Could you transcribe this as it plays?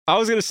I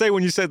was gonna say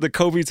when you said the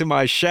Kobe to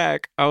my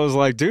Shaq, I was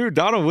like, dude,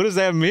 Donald, what does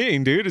that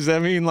mean, dude? Does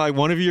that mean like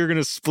one of you are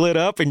gonna split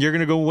up and you're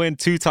gonna go win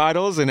 2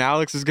 titles and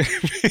Alex is gonna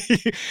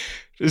be?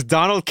 Is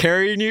Donald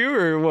carrying you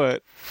or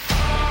what?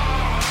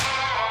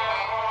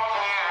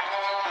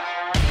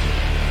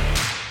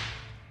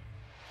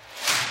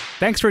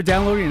 Thanks for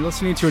downloading and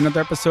listening to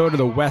another episode of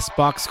the West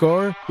Box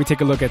Score. We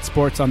take a look at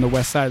sports on the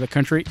west side of the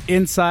country,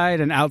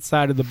 inside and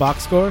outside of the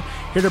box score.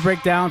 Here to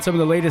break down some of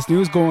the latest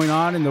news going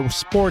on in the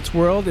sports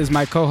world is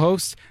my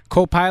co-host,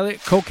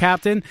 co-pilot,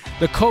 co-captain,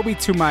 the Kobe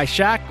to my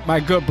Shaq, my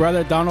good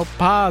brother, Donald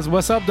Paz.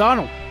 What's up,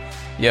 Donald?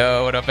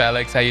 Yo, what up,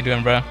 Alex? How you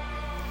doing, bro?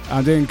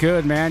 I'm doing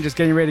good, man. Just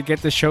getting ready to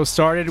get the show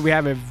started. We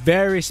have a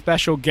very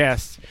special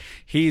guest.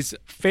 He's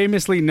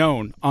famously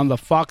known on the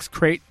Fox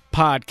Crate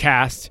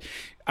podcast.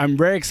 I'm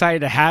very excited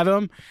to have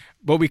him,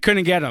 but we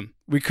couldn't get him.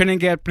 We couldn't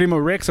get Primo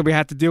Rick, so we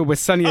had to deal with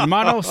Sonny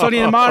Hermano. Sonny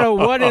Hermano,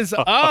 what is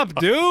up,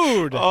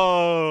 dude?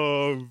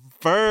 Oh,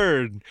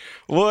 Bird.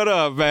 What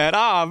up, man?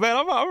 Man,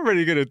 I'm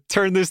already going to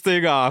turn this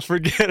thing off.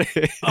 Forget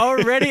it.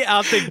 Already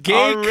out the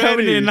gate,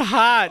 coming in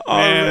hot,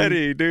 man.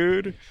 Already,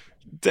 dude.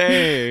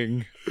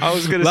 Dang. I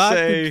was going to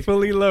say...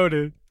 fully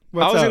loaded.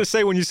 I was going to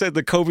say when you said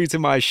the Kobe to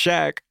my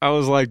Shaq, I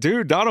was like,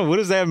 dude, Donald, what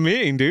does that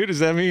mean, dude? Does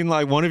that mean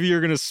like one of you are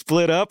going to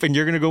split up and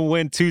you're going to go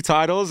win 2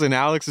 titles and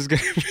Alex is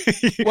going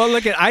to be... Well,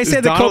 look, I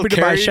said the Kobe to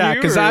my Shaq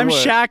because I'm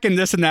Shaq in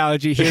this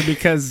analogy here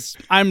because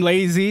I'm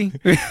lazy,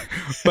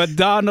 but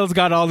Donald's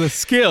got all the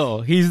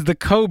skill. He's the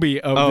Kobe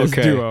of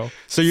this duo.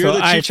 So you're the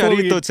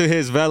Chicharito to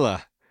his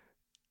Vela.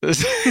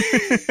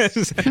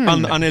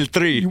 on El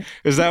Tri.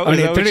 Is that on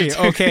El Tri?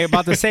 Okay,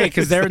 about to say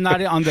because they're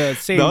not on the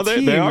same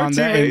team they are on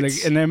the,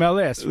 in the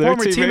MLS. They're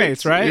Former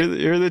teammates, right?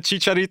 You're the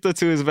Chicharito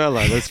to his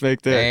Vela. Let's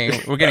make that.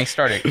 Dang, we're getting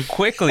started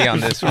quickly on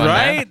this one,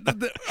 right?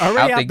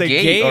 Already out the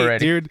gate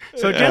already, dude.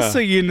 So just so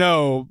you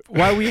know,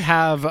 why we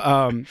have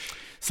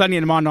Sonny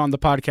Hermano on the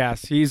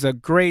podcast. He's a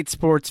great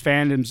sports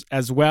fan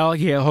as well.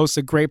 He hosts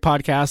a great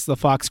podcast, the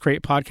Fox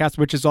Crate podcast,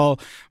 which is all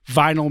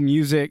vinyl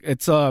music.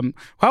 It's how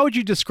would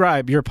you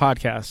describe your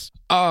podcast?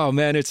 Oh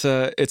man, it's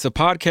a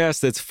podcast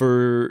that's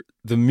for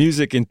the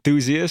music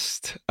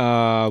enthusiast.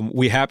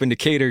 We happen to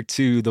cater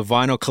to the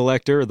vinyl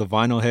collector, or the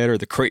vinyl head, or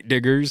the crate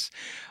diggers.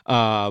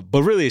 But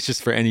really, it's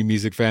just for any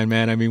music fan,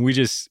 man. I mean,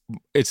 it's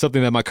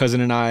something that my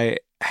cousin and I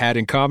had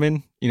in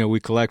common. You know,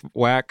 we collect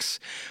wax,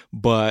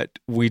 but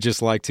we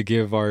just like to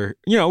give we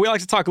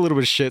like to talk a little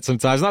bit of shit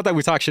sometimes. Not that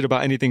we talk shit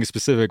about anything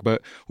specific,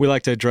 but we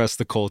like to address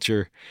the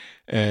culture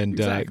and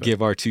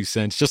give our 2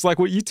 cents, just like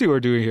what you two are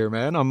doing here,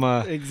 man. I'm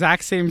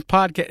exact same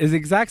podcast, is the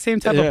exact same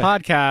type of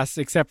podcast,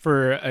 except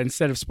for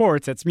instead of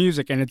sports, it's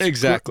music, and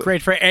it's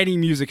great for any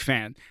music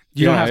fan.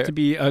 You don't have to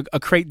be a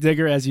crate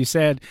digger, as you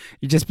said.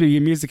 You just be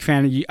a music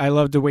fan. I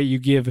love the way you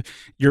give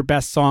your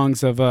best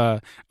songs of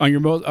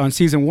on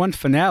season 1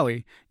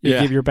 finale. You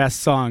give your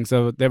best songs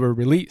that were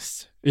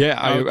released.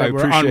 Yeah, I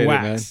appreciate it,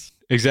 man.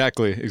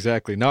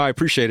 Exactly. No, I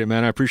appreciate it,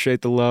 man. I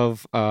appreciate the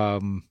love.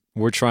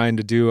 We're trying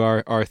to do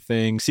our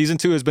thing. Season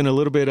 2 has been a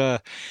little bit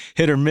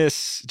hit or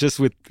miss, just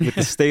with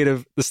the state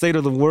of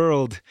the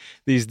world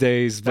these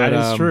days. But,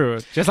 that is true.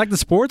 Just like the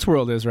sports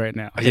world is right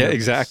now. Yeah,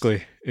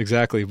 exactly.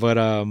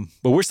 But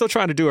we're still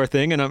trying to do our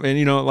thing,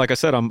 and like I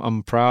said,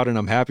 I'm proud and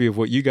I'm happy of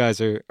what you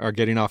guys are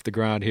getting off the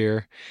ground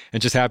here,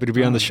 and just happy to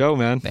be on the show,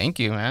 man. Thank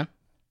you, man.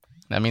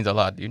 That means a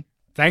lot, dude.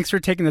 Thanks for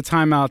taking the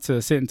time out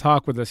to sit and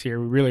talk with us here.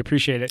 We really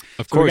appreciate it.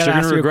 Of course, you're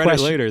going to regret it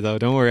later, though.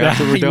 Don't worry.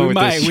 After we're done with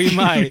this. We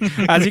might.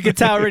 As you can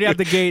tell already out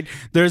the gate,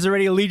 there's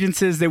already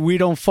allegiances that we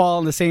don't fall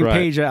on the same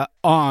page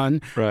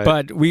on. Right.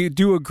 But we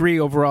do agree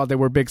overall that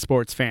we're big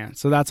sports fans.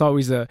 So that's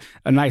always a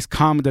nice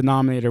common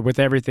denominator with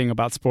everything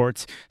about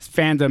sports,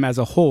 fandom as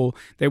a whole,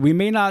 that we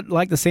may not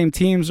like the same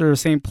teams or the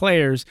same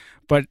players,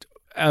 but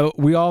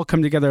we all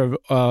come together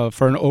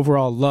for an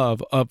overall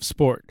love of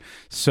sport.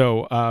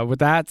 So with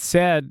that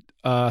said,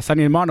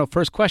 Sonny Hermano,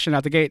 first question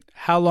out the gate: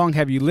 how long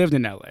have you lived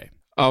in LA?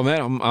 Oh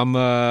man, I'm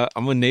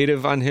a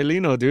native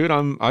Angelino, dude.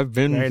 I've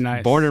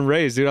been born and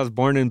raised, dude. I was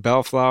born in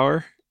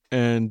Bellflower,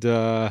 and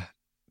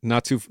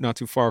not too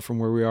far from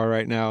where we are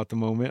right now at the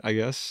moment, I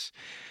guess.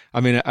 I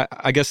mean,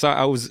 I guess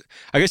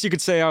you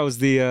could say I was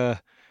the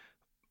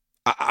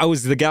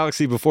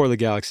galaxy before the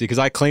galaxy, because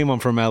I claim I'm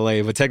from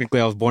LA, but technically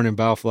I was born in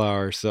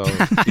Bellflower, so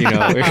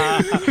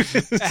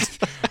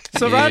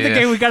So right at the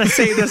game, we got to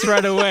say this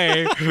right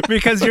away,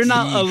 because you're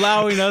not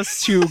allowing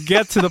us to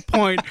get to the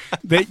point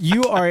that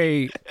you are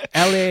a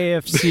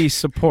LAFC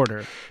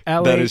supporter.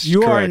 That is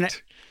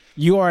correct.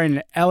 You are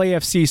an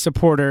LAFC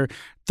supporter.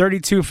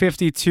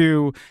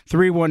 3252,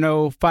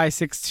 310,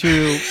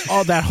 562,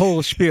 all that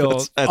whole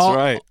spiel. That's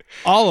right.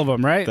 All of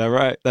them, right?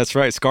 That's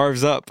right.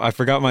 Scarves up. I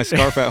forgot my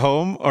scarf at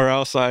home, or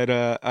else I'd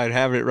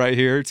have it right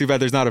here. Too bad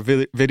there's not a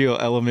video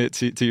element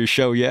to your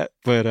show yet.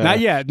 But not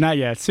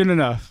yet. Soon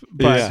enough.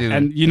 But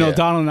and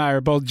Donald and I are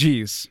both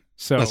G's.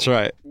 So that's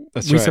right.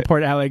 We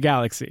support LA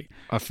Galaxy.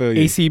 I feel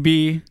you.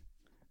 ACB,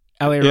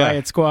 LA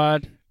Riot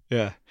Squad.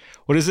 Yeah.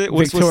 What is it?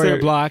 Victoria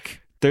Block.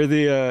 They're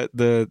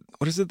the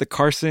what is it? The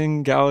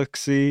Carson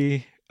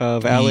Galaxy.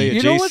 of LA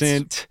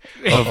adjacent,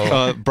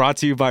 brought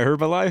to you by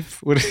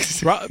Herbalife. What is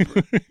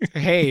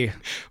Hey,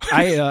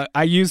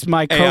 I used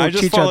my code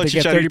Chicha to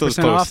get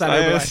 30% off that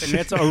Herbalife, and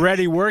it's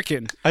already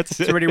working.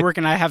 It's already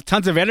working. I have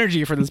tons of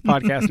energy for this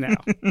podcast now.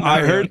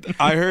 I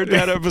heard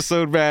that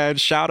episode, man.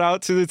 Shout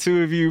out to the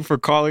two of you for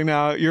calling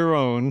out your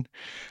own.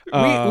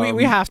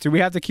 We have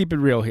to keep it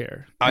real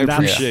here. I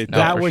appreciate that.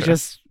 That was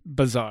just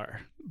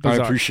bizarre. I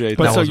appreciate that.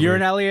 But so you're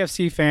an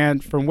LAFC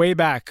fan from way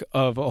back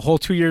of a whole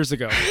 2 years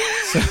ago.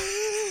 So.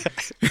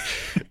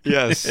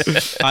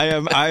 Yes,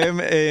 I'm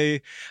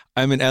an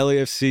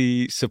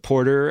LAFC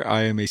supporter.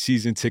 I am a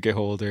season ticket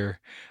holder.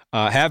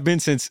 Have been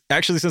since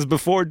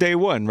before day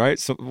one, right?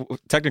 So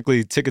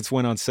technically, tickets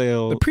went on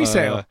sale. The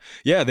pre-sale.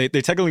 They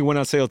technically went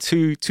on sale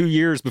two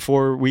years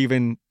before we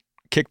even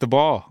kicked the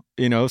ball.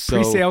 So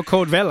pre-sale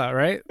code Vela,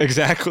 right?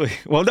 Exactly.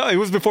 Well, no, it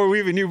was before we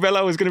even knew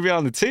Vela was going to be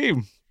on the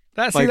team.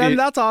 That's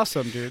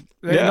awesome, dude.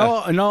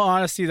 Yeah. In all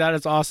honesty, that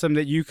is awesome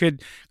that you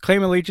could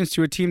claim allegiance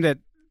to a team that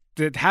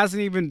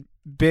hasn't even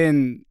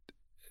been,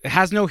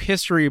 has no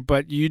history,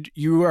 but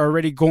you are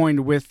already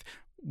going with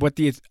what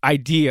the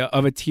idea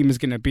of a team is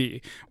going to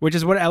be, which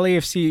is what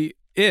LAFC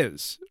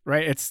is,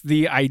 right? It's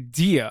the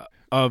idea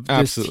of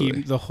this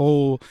team, the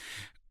whole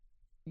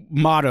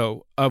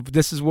motto of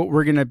this is what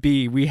we're going to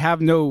be. We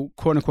have no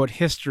quote unquote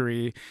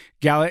history.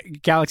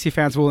 Galaxy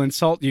fans will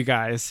insult you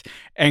guys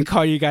and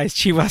call you guys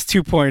Chivas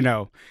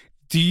 2.0.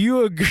 Do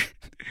you agree?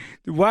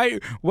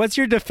 What's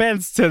your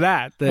defense to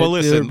that? Well,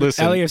 listen.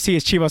 LAFC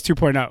is Chivas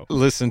 2.0.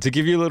 Listen, to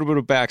give you a little bit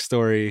of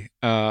backstory,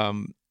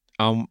 I'm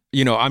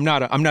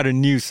not a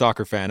new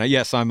soccer fan.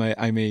 Yes, I'm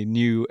a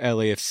new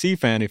LAFC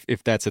fan,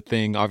 if that's a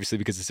thing, obviously,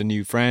 because it's a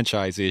new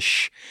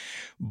franchise-ish.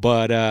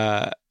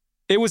 But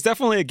it was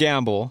definitely a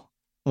gamble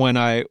when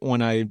I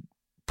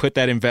put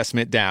that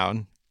investment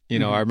down.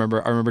 I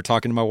remember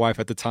talking to my wife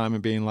at the time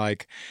and being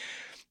like,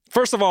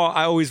 first of all,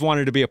 I always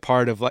wanted to be a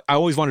part of, I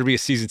always wanted to be a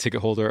season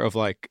ticket holder of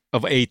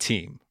a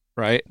team,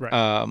 right?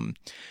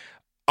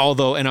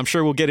 Although, and I'm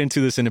sure we'll get into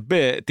this in a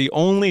bit, the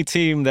only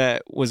team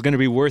that was going to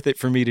be worth it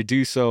for me to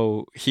do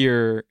so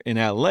here in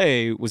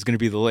LA was going to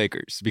be the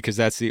Lakers, because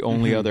that's the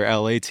only other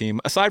LA team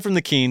aside from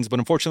the Kings. But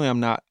unfortunately, I'm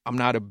not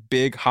a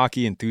big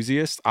hockey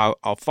enthusiast.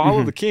 I'll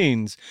follow the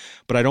Kings,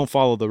 but I don't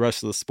follow the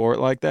rest of the sport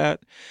like that.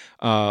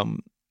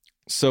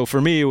 So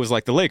for me, it was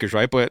like the Lakers,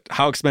 right? But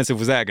how expensive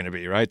was that going to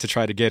be, right? To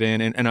try to get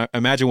in, and I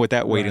imagine what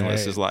that waiting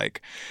list is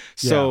like.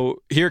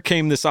 So here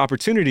came this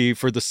opportunity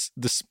for this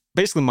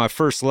basically my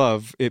first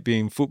love, it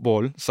being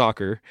football,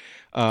 soccer,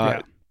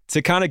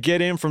 to kind of get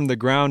in from the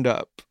ground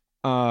up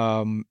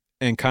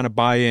and kind of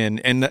buy in.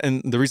 And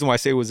the reason why I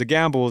say it was a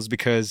gamble is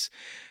because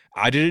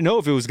I didn't know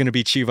if it was going to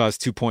be Chivas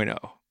 2.0.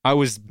 I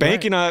was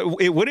banking on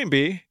it wouldn't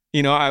be.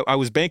 I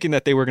was banking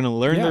that they were going to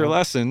learn their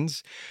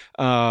lessons.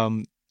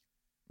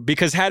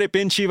 Because had it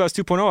been Chivas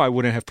 2.0, I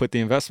wouldn't have put the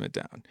investment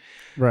down.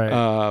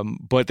 Right.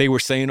 But they were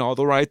saying all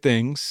the right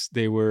things.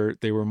 They were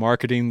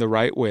marketing the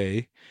right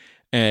way,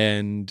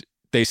 and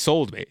they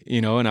sold me,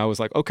 and I was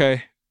like,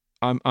 okay,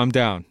 I'm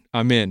down.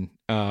 I'm in.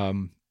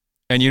 And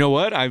you know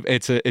what?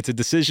 It's a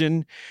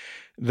decision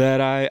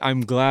that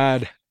I'm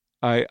glad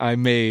I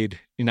made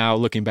now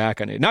looking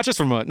back on it. Not just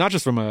from a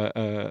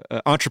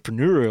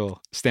entrepreneurial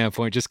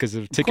standpoint, just because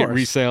of ticket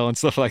resale and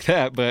stuff like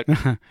that, but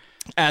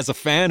as a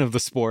fan of the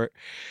sport.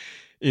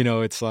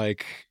 It's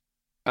like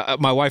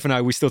my wife and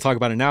I, we still talk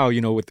about it now,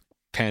 with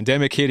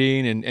pandemic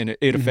hitting and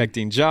it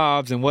affecting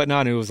jobs and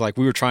whatnot. And it was like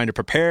we were trying to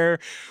prepare.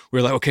 We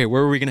were like, okay,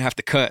 where are we going to have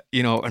to cut,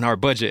 in our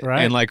budget?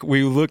 Right. And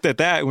we looked at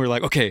that and we were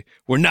like, okay,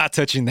 we're not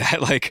touching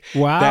that.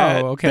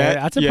 Wow.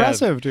 That's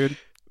impressive, dude.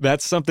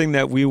 That's something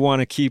that we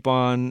want to keep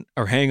on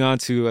or hang on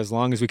to as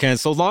long as we can.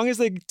 So long as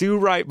they do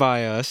right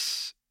by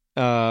us.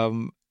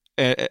 And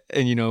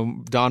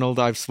Donald,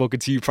 I've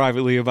spoken to you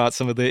privately about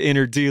some of the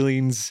inner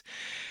dealings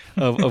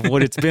of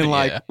what it's been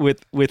like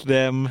with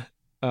them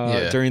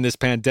during this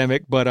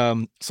pandemic. But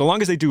so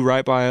long as they do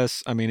right by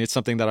us, I mean, it's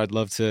something that I'd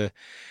love to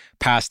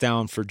pass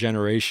down for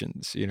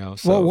generations, So.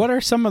 Well, what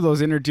are some of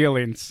those inner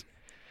dealings?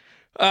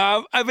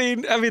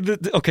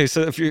 Okay,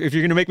 so if you're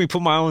going to make me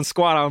put my own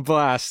squad on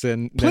blast,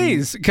 then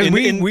please, because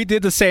we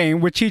did the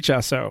same with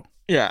Chicha, so.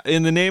 Yeah,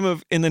 in the name,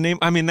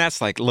 I mean, that's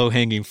like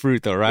low-hanging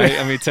fruit though, right?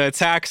 I mean, to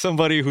attack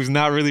somebody who's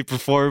not really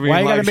performing. Why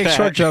you gotta make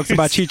short jokes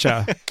about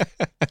Chicha?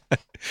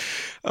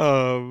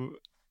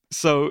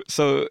 So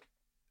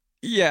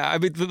yeah, I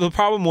mean, the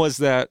problem was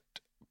that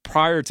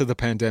prior to the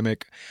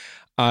pandemic,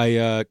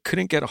 I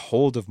couldn't get a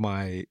hold of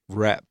my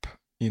rep,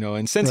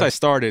 and since I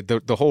started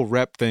the whole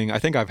rep thing, I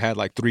think I've had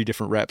like 3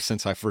 different reps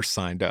since I first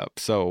signed up.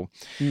 So,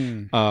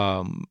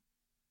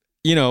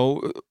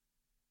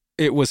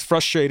 it was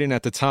frustrating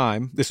at the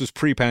time. This was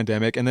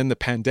pre-pandemic, and then the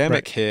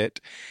pandemic hit.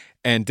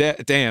 And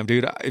damn,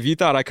 dude, if you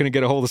thought I couldn't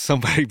get a hold of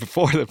somebody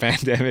before the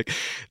pandemic,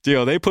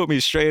 they put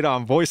me straight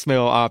on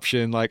voicemail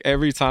option like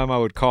every time I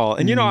would call.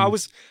 And I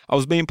was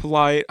being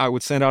polite. I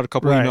would send out a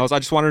couple emails. I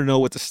just wanted to know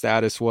what the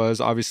status was.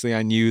 Obviously,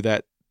 I knew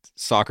that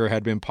soccer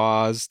had been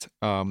paused,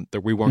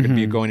 that we weren't going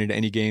to be going into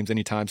any games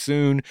anytime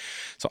soon.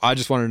 So I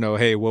just wanted to know,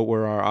 hey, what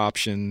were our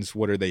options?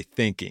 What are they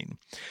thinking?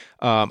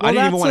 I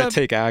didn't even want to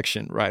take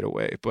action right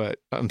away, but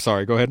I'm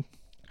sorry, go ahead.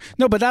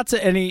 No, but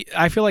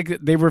I feel like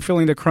they were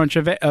feeling the crunch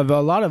of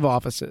a lot of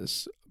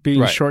offices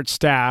being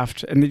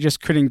short-staffed, and they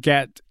just couldn't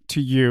get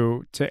to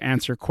you to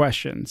answer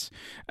questions.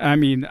 I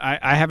mean,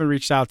 I haven't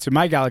reached out to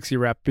my Galaxy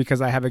rep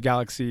because I have a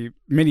Galaxy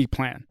mini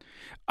plan.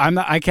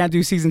 I can't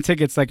do season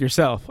tickets like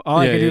yourself. All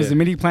I can do is the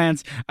mini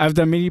plans. I've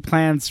done mini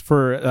plans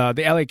for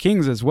the LA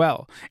Kings as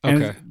well.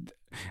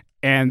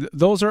 And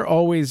those are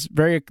always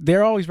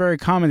they're always very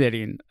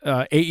accommodating.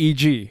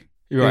 AEG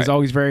is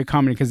always very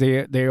accommodating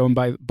because they're owned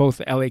by both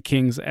the LA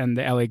Kings and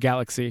the LA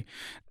Galaxy.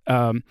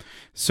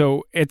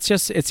 So it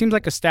seems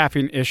like a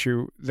staffing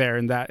issue there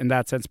in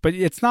that sense, but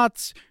it's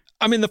not.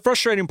 I mean, the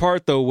frustrating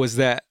part though was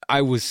that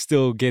I was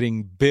still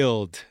getting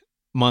billed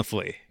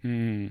monthly.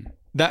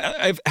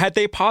 That had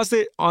they paused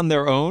it on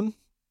their own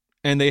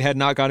and they had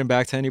not gotten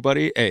back to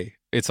anybody, hey,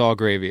 it's all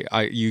gravy.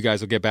 You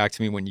guys will get back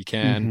to me when you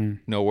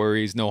can. No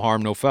worries, no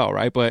harm, no foul,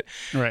 right? But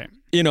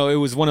it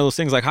was one of those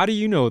things like, how do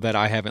you know that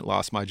I haven't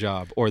lost my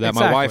job or that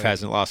my wife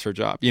hasn't lost her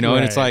job?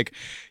 And it's like,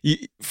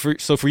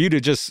 for you to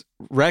just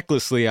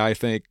recklessly, I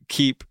think,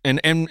 keep,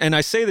 and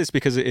I say this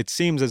because it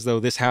seems as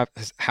though this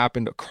has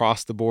happened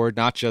across the board,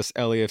 not just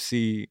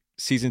LAFC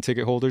season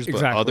ticket holders,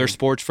 but other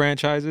sports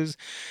franchises.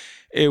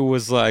 It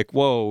was like,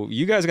 whoa,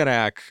 you guys got to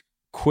act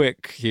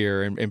quick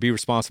here and be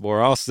responsible,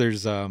 or else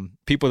there's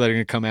people that are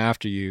going to come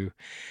after you.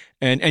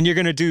 And you're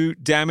going to do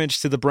damage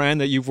to the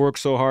brand that you've worked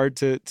so hard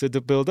to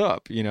build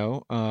up,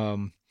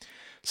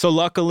 So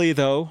luckily,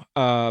 though,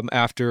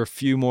 after a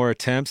few more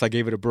attempts, I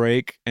gave it a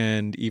break,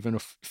 and even a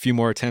few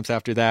more attempts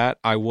after that,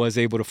 I was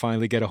able to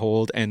finally get a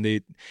hold. And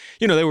they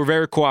were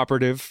very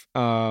cooperative,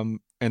 and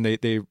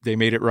they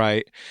made it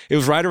right. It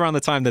was right around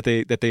the time that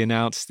they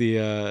announced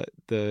the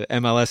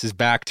MLS's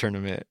back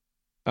tournament.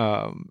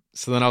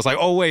 So then I was like,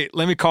 oh wait,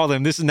 let me call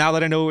them. This is now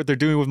that I know what they're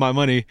doing with my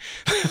money.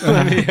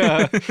 let me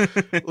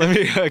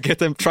get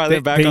them, try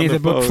them back on the phone. They need to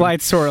book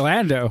flights to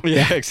Orlando.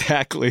 Yeah,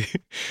 exactly.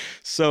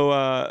 So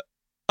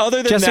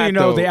other than just that, so you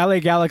know, though, the LA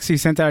Galaxy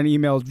sent out an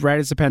email right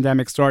as the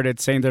pandemic started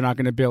saying they're not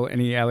going to bill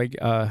any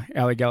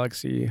LA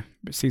Galaxy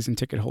season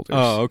ticket holders.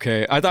 Oh,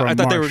 okay. I thought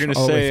they were going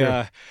to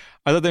say.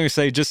 I thought they were going to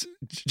say,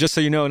 just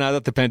so you know, now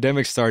that the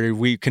pandemic started,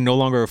 we can no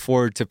longer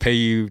afford to pay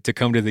you to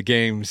come to the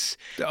games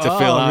to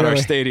fill out our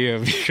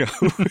stadium.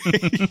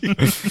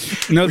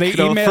 No, they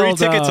emailed. Free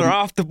tickets are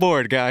off the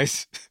board,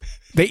 guys.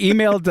 They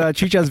emailed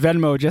Chicha's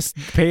Venmo, just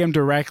pay him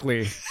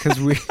directly because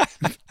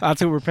that's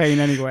who we're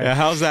paying anyway. Yeah,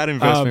 how's that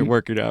investment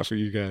working out for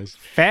you guys?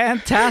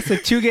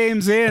 Fantastic. 2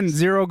 games in,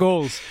 0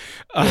 goals.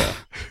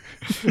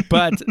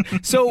 But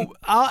so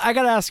I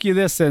got to ask you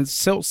this then.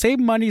 So say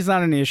money's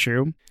not an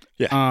issue.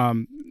 Yeah.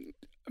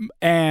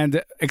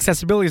 And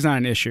accessibility is not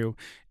an issue.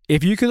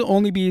 If you could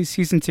only be a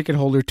season ticket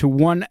holder to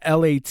one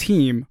LA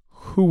team,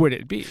 who would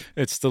it be?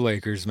 It's the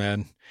Lakers,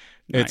 man.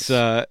 Nice.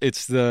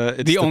 It's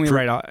the only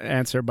right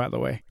answer, by the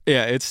way.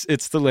 Yeah, it's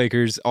the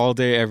Lakers all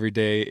day, every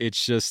day.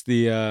 It's just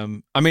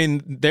the I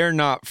mean, they're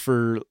not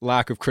for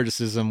lack of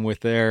criticism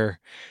with their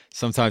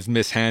sometimes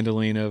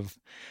mishandling of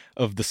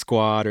the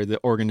squad or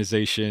the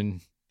organization.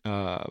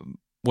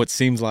 It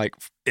seemed like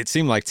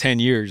 10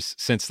 years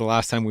since the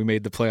last time we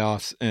made the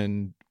playoffs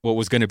and what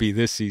was going to be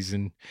this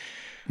season.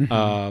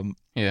 But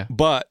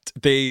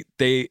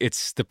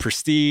it's the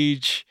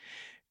prestige.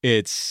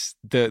 It's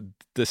the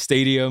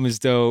stadium is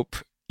dope.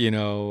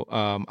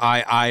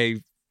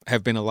 I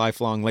have been a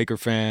lifelong Laker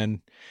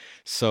fan.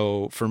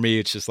 So for me,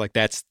 it's just like,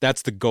 that's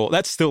the goal.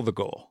 That's still the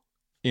goal.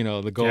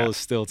 The goal is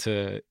still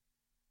to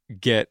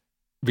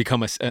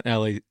become an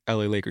LA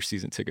Lakers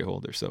season ticket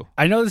holder. So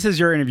I know this is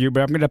your interview,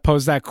 but I'm going to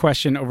pose that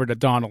question over to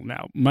Donald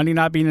now. Money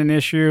not being an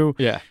issue.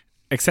 Yeah.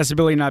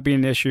 Accessibility not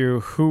being an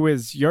issue. Who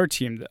is your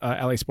team,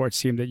 LA sports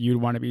team, that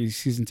you'd want to be a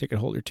season ticket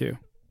holder to?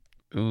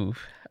 Ooh,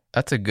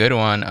 that's a good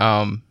one.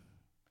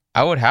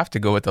 I would have to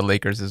go with the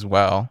Lakers as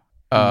well.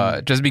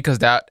 Just because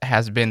that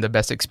has been the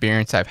best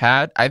experience I've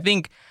had. I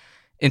think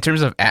in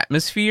terms of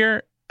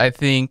atmosphere, I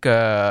think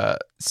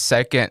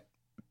second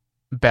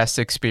best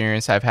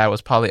experience I've had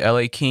was probably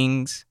LA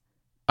Kings.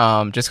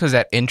 Just because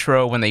that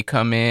intro when they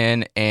come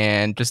in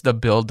and just the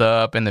build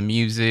up and the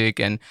music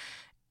and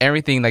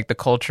everything, like the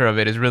culture of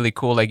it is really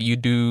cool. Like you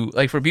do,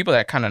 like for people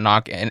that kind of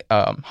knock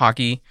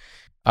hockey,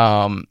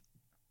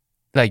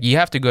 like you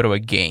have to go to a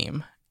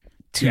game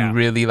to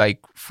really like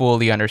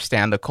fully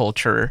understand the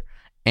culture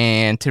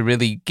and to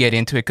really get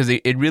into it, because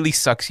it really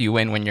sucks you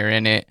in when you're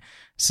in it.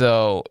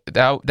 So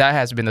that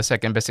has been the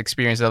second best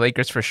experience. The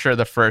Lakers for sure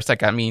the first.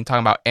 Like, I mean,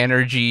 talking about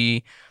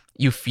energy,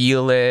 you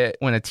feel it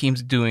when a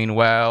team's doing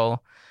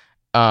well.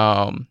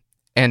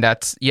 And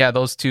that's,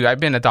 those two. I've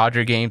been to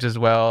Dodger games as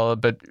well,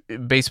 but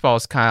baseball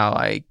is kind of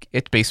like,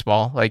 it's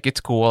baseball. Like, it's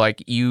cool.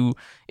 Like,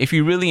 if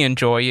you really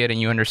enjoy it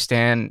and you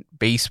understand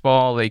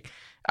baseball, like,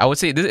 I would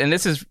say this, and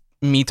this is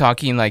me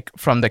talking like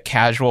from the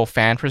casual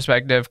fan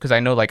perspective, because I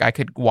know like I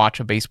could watch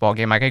a baseball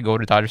game, I could go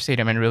to Dodger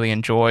Stadium and really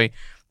enjoy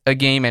a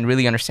game and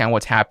really understand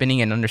what's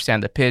happening and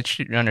understand the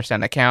pitch,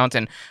 understand the count,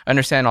 and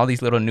understand all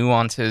these little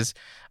nuances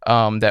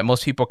that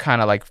most people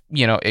kind of like,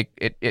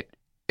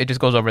 it just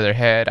goes over their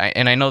head.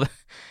 I know that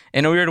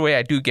in a weird way,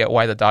 I do get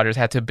why the Dodgers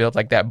had to build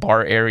like that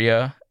bar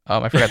area.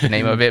 I forgot the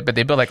name of it, but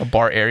they built like a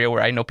bar area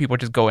where I know people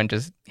just go and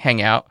just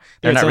hang out.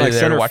 They're not really like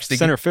there to watch the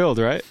center field,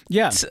 right?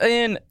 Yeah.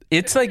 And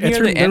it's like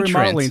near the entrance.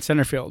 Remodeling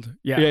center field.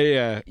 Yeah.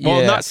 Yeah.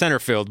 Well, not center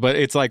field, but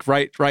it's like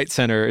right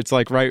center. It's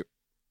like right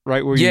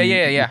where you...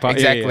 Yeah.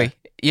 Exactly.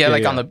 Yeah,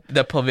 like on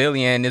the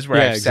pavilion is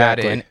where I've sat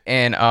in.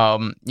 And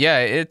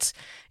it's...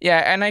 Yeah,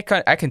 and I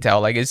can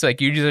tell, like, it's like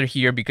you just are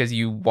here because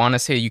you want to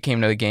say you came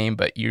to the game,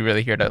 but you're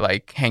really here to,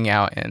 like, hang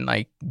out and,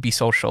 like, be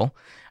social.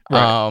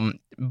 Right.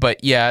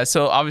 But, yeah,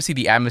 so obviously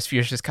the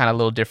atmosphere is just kind of a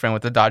little different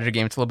with the Dodger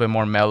game. It's a little bit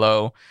more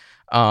mellow.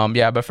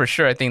 But for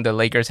sure, I think the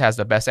Lakers has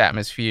the best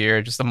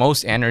atmosphere, just the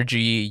most energy.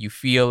 You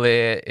feel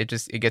it.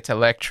 It gets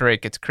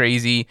electric. It's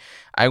crazy.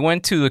 I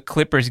went to the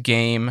Clippers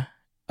game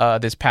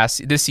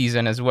this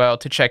season as well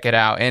to check it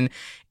out, and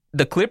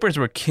the Clippers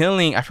were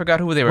killing. I forgot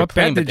who they were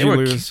playing, but they were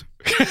lose?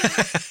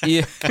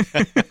 Yeah.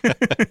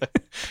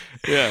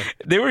 Yeah.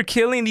 They were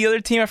killing the other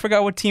team. I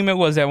forgot what team it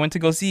was. I went to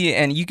go see it,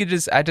 and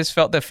I just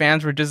felt the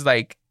fans were just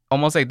like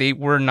almost like they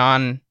were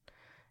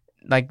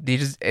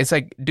it's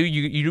like, dude,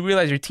 you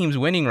realize your team's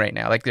winning right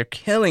now. Like they're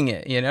killing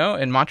it,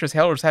 And Montrezl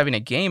Harrell was having a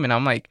game, and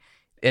I'm like,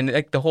 and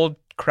like the whole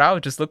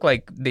crowd just looked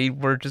like they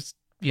were just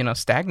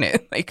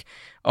stagnant, like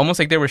almost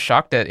like they were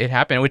shocked that it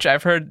happened, which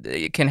I've heard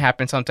it can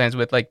happen sometimes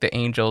with like the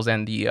Angels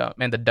and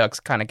the Ducks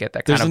kind of get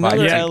that kind of vibe.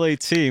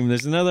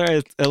 There's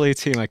another LA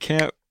team. I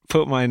can't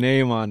put my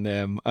name on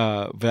them,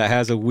 but it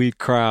has a weak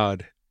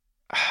crowd.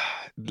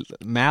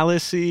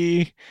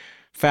 Fallacy.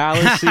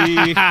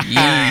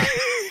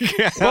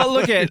 Well,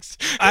 look at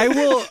I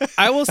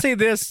will say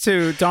this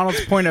to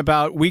Donald's point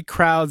about weak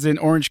crowds in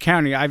Orange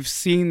County. I've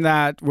seen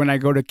that when I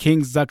go to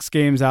Kings Ducks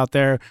games out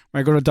there,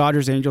 when I go to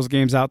Dodgers Angels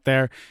games out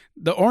there.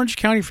 The Orange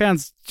County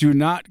fans do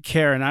not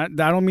care, and I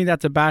don't mean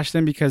that to bash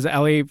them because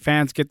LA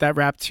fans get that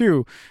rap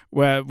too.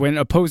 When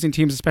opposing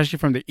teams, especially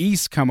from the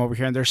East, come over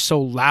here and they're so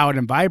loud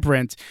and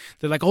vibrant,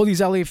 they're like, "Oh,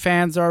 these LA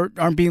fans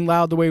aren't being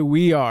loud the way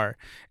we are."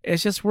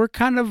 It's just we're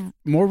kind of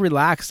more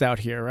relaxed out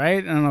here,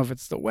 right? I don't know if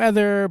it's the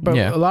weather, but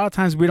a lot of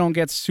times we don't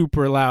get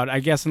super loud. I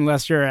guess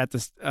unless you're at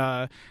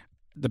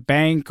the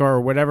bank or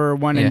whatever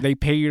one, and they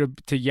pay you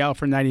to yell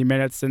for 90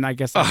 minutes, then I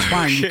guess that's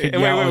fine. You could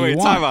yell all you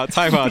want.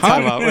 Time out.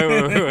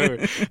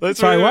 Wait.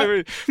 Let's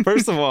wait.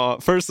 First of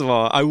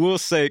all, I will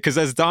say, because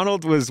as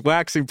Donald was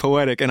waxing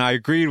poetic, and I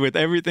agreed with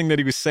everything that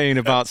he was saying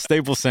about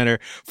Staples Center,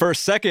 for a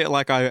second,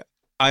 like I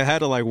had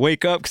to like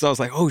wake up because I was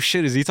like, oh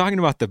shit, is he talking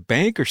about the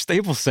bank or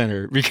Staples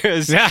Center?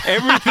 Because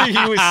everything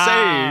he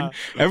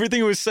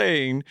was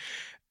saying.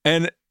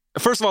 And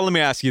first of all, let me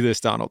ask you this,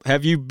 Donald.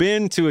 Have you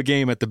been to a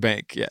game at the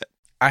bank yet?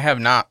 I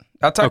have not.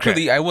 That's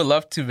actually, I would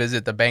love to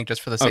visit the bank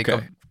just for the sake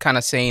of kind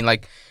of saying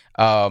like,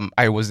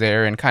 I was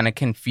there and kind of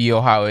can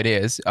feel how it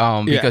is.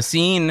 Because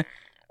seeing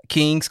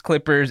Kings,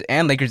 Clippers,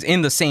 and Lakers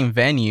in the same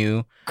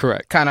venue,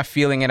 correct, kind of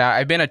feeling it out.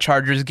 I've been at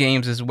Chargers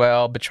games as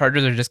well, but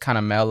Chargers are just kind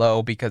of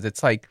mellow because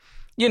it's like,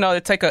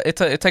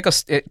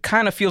 it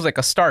kind of feels like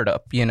a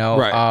startup,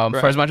 Right.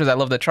 For as much as I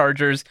love the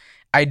Chargers,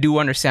 I do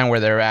understand where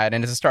they're at,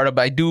 and it's a startup.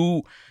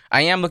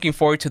 I am looking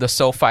forward to the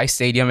SoFi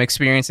Stadium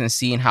experience and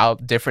seeing how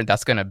different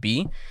that's going to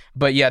be.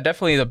 But yeah,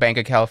 definitely the Banc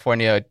of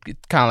California,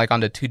 kind of like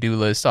on the to-do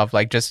list of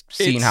like just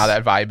seeing how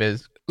that vibe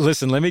is.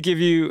 Listen, let me give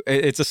you,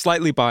 it's a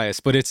slightly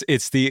biased, but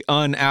it's the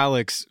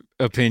un-Alex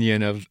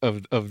opinion of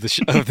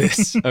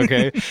this,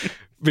 okay?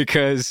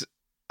 Because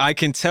I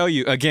can tell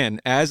you,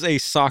 again, as a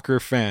soccer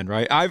fan,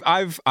 right?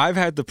 I've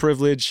had the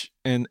privilege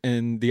and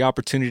the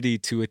opportunity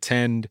to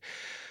attend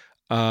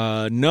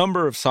a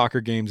number of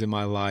soccer games in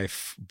my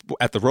life,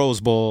 at the Rose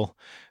Bowl,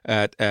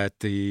 at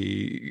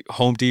the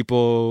Home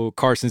Depot,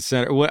 Carson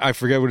Center. I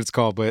forget what it's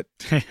called, but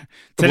today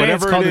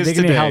it's called the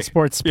Dignity Health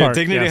Sports Park. Yeah,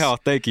 Dignity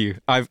Health. Thank you.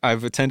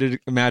 I've attended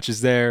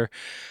matches there.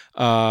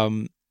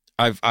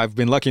 I've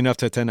been lucky enough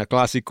to attend a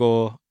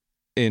Clásico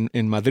in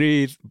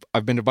Madrid.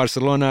 I've been to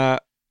Barcelona.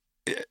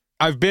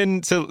 I've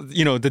been to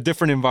the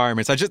different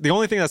environments. The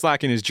only thing that's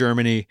lacking is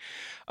Germany.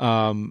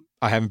 I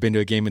haven't been to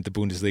a game at the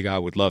Bundesliga. I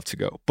would love to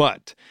go,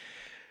 but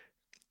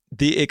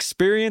the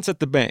experience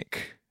at the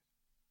bank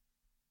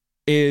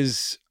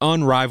is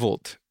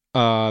unrivaled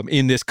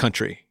in this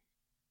country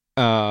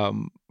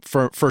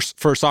for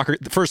a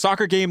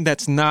soccer game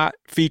that's not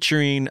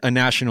featuring a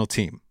national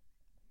team.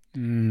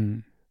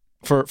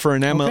 For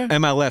an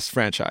MLS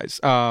franchise.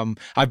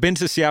 I've been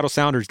to Seattle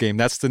Sounders game.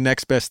 That's the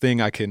next best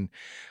thing I can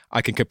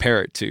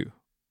compare it to,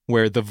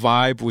 where the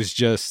vibe was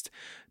just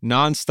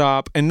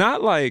nonstop and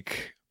not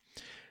like,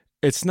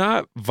 it's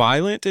not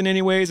violent in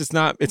any ways. It's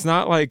not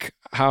like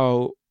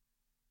how,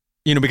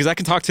 because I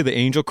can talk to the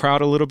Angel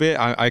crowd a little bit.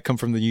 I come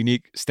from the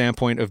unique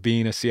standpoint of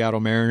being a Seattle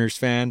Mariners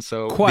fan.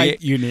 So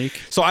quite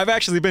unique. So I've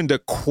actually been to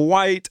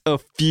quite a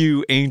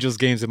few Angels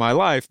games in my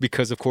life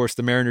because, of course,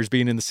 the Mariners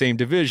being in the same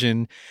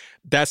division,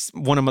 that's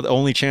one of the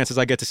only chances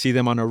I get to see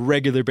them on a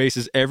regular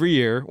basis every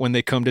year when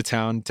they come to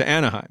town to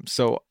Anaheim.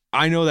 So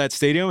I know that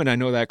stadium and I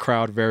know that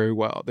crowd very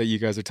well that you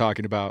guys are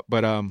talking about.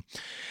 But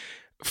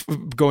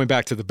going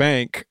back to the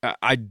bank,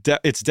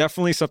 it's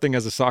definitely something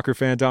as a soccer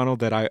fan, Donald,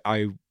 that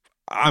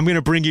I'm going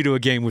to bring you to a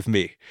game with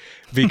me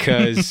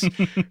because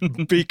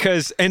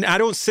and I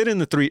don't sit in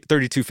the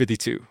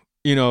 3252.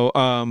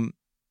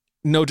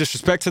 No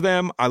disrespect to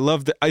them. I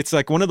love it's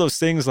like one of those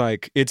things,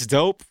 like it's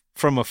dope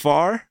from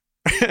afar.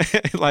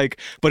 Like,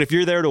 but if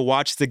you're there to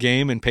watch the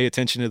game and pay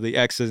attention to the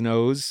X's and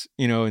O's,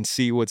 and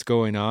see what's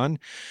going on,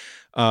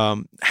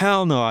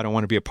 hell no, I don't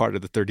want to be a part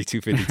of the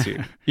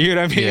 3252. You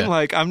know what I mean? Yeah.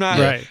 Like, I'm not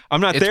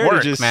it's there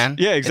work, to just, man.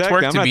 Yeah, exactly. It's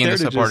work I'm to not be in there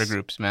the supporter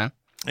groups, man.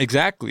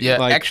 Exactly. Yeah.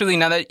 Like, actually,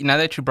 now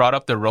that you brought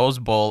up the Rose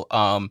Bowl,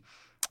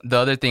 the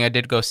other thing I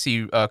did go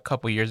see a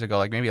couple years ago,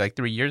 like maybe like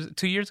 3 years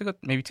ago,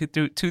 maybe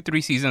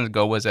 3 seasons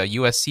ago, was a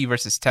USC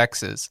versus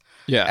Texas.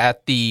 Yeah.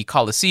 At the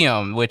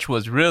Coliseum, which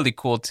was really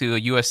cool too.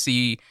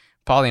 USC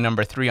probably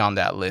number 3 on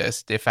that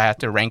list if I had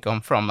to rank them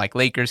from like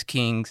Lakers,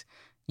 Kings,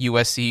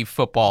 USC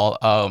football.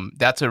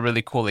 That's a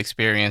really cool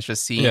experience,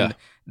 just seeing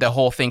the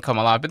whole thing come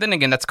alive. But then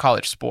again, that's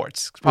college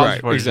sports. College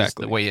sports is just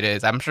the way it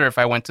is. I'm sure if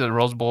I went to the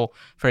Rose Bowl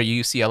for a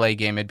UCLA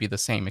game, it'd be the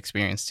same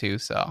experience too.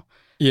 So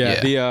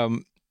yeah,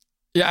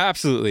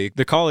 absolutely.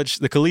 The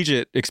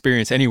collegiate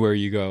experience anywhere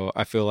you go,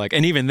 I feel like,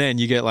 and even then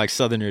you get like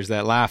Southerners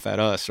that laugh at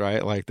us,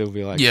 right? Like they'll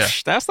be like,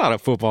 that's not a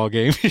football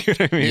game. You know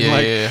what I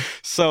mean?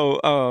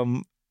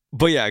 So,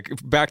 but yeah,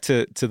 back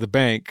to the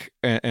bank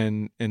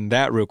and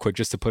that real quick,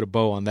 just to put a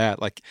bow on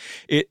that. Like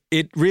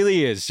it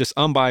really is just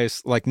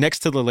unbiased, like next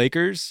to the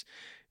Lakers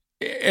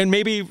and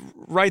maybe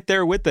right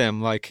there with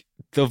them. Like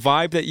the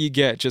vibe that you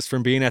get just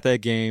from being at that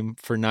game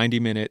for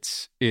 90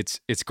 minutes, it's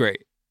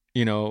great.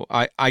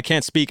 I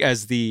can't speak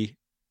as the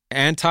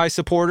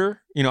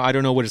anti-supporter. I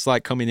don't know what it's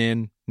like coming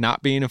in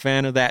not being a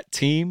fan of that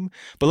team,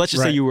 but let's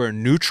just say you were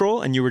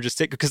neutral and you were just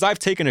because I've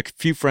taken a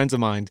few friends of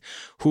mine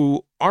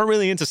who aren't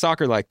really into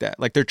soccer like that.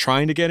 Like they're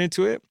trying to get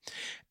into it,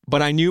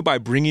 but I knew by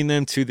bringing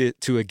them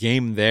to a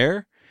game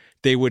there,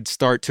 they would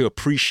start to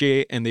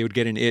appreciate and they would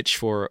get an itch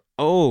for,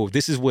 oh,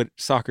 this is what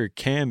soccer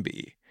can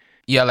be.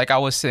 Yeah, like I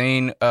was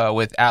saying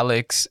with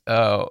Alex,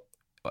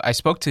 I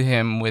spoke to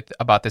him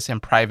about this in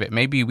private.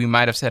 Maybe we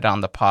might have said it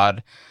on the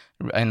pod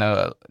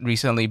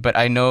recently, but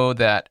I know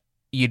that,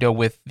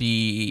 with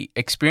the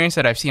experience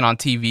that I've seen on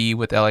TV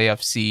with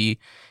LAFC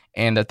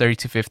and the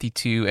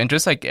 3252 and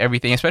just like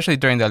everything, especially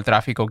during the El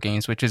Tráfico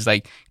games, which is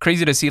like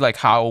crazy to see like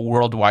how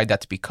worldwide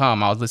that's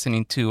become. I was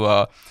listening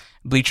to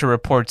Bleacher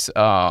Report's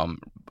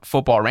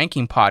football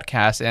ranking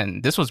podcast,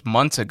 and this was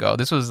months ago.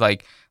 This was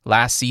like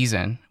last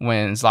season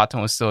when Zlatan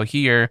was still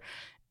here.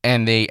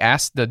 And they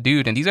asked the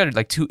dude, and these are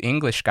like 2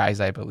 English guys,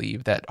 I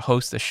believe, that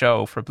host the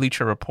show for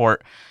Bleacher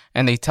Report.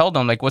 And they tell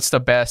them, like, what's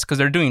the best? Because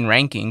they're doing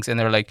rankings, and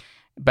they're like,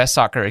 best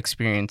soccer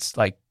experience,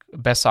 like,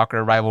 best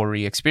soccer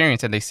rivalry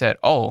experience. And they said,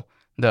 oh,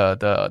 the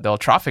El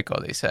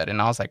Tráfico, they said.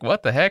 And I was like,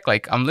 what the heck?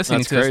 Like, I'm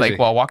listening to this, like,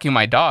 while walking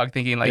my dog,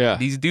 thinking, like,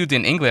 these dudes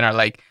in England are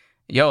like,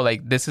 yo,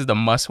 like, this is the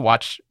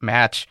must-watch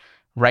match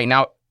right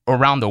now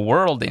around the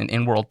world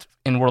in World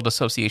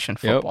Association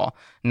football.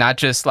 Not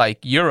just, like,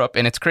 Europe.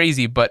 And it's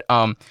crazy, but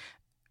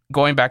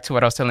going back to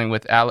what I was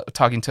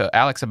talking to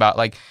Alex about,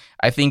 like,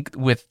 I think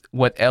with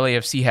what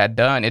LAFC had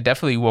done, it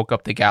definitely woke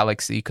up the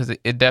Galaxy, because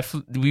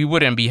we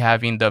wouldn't be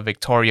having the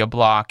Victoria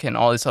block and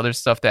all this other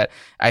stuff that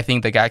I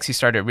think the Galaxy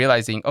started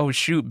realizing, oh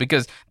shoot,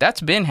 because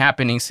that's been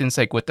happening since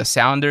like with the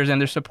Sounders and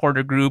their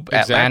supporter group.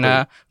 Exactly.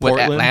 Atlanta, what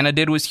Atlanta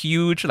did was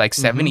huge, like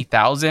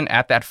 70,000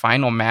 at that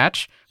final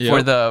match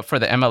for the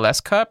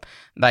MLS Cup.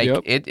 Like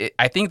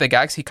I think the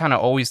Galaxy kind of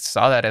always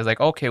saw that as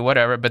like, okay,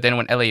 whatever. But then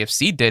when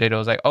LAFC did it, it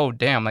was like, oh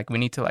damn, like we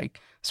need to like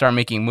start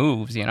making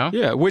moves,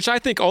 Yeah, which I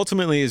think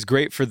ultimately is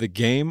great for the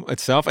game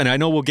itself. And I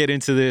know we'll get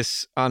into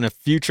this on a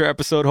future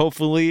episode,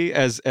 hopefully,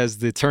 as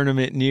the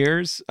tournament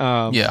nears.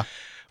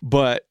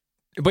 But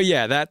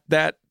yeah,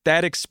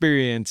 that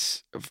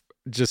experience,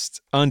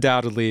 just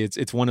undoubtedly,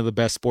 it's one of the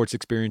best sports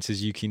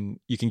experiences you can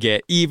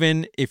get,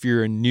 even if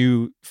you're a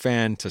new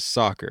fan to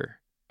soccer.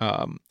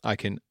 I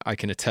can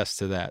attest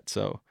to that.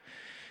 So.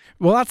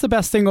 Well, that's the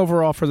best thing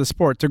overall for the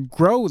sport, to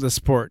grow the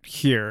sport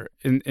here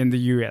in the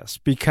U.S.,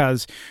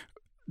 because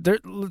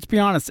let's be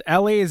honest,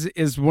 LA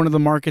is one of the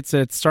markets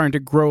that's starting to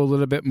grow a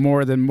little bit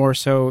more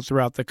so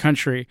throughout the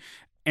country.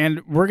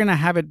 And we're going to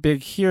have it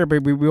big here,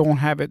 but we won't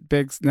have it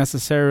big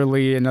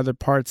necessarily in other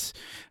parts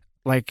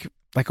like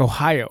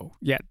Ohio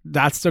yet.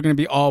 That's still going to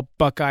be all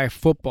Buckeye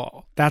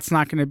football. That's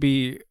not going to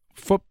be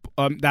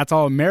that's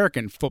all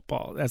American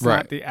football. That's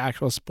not the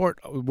actual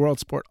world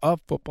sport of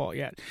football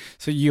yet.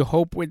 So you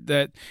hope with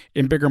that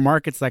in bigger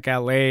markets like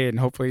LA and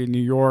hopefully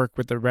New York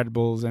with the Red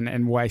Bulls and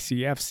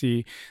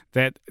NYCFC,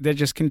 that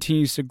just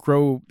continues to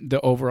grow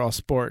the overall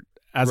sport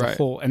as a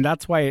whole. And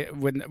that's why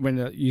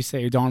when you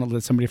say, Donald,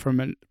 that somebody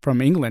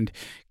from England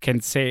can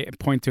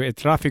point to El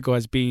Tráfico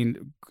as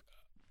being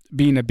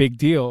a big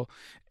deal,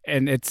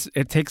 and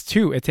it takes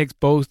two. It takes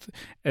both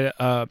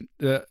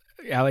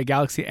LA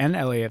Galaxy and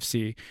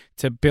LAFC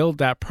to build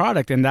that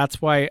product. And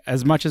that's why,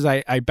 as much as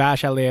I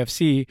bash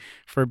LAFC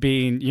for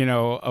being,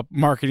 a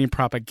marketing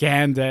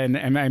propaganda,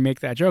 and I make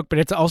that joke, but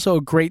it's also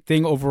a great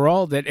thing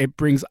overall that it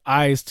brings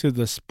eyes to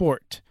the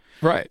sport.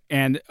 Right.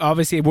 And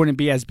obviously it wouldn't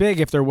be as big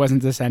if there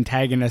wasn't this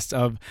antagonist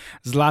of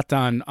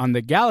Zlatan on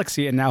the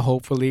Galaxy, and now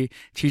hopefully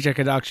Chicha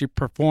could actually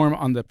perform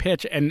on the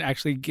pitch and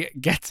actually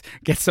get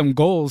some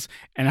goals,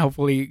 and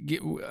hopefully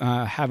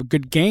have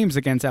good games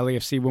against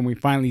LAFC when we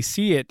finally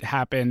see it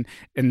happen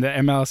in the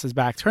MLS's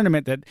back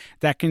tournament,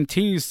 that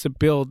continues to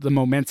build the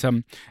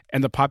momentum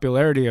and the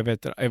popularity of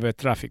it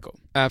Tráfico.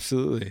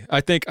 Absolutely.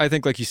 I think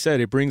like you said,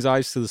 it brings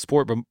eyes to the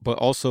sport, but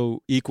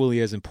also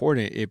equally as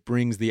important, it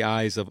brings the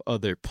eyes of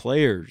other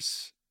players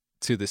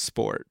to the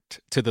sport,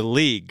 to the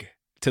league,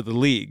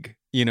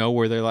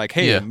 where they're like,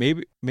 hey,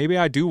 maybe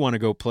I do want to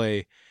go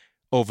play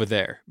over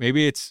there.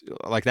 Maybe it's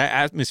like that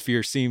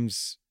atmosphere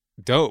seems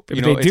dope.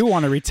 If they do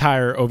want to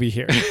retire over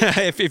here.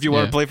 if you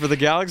want to play for the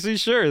Galaxy,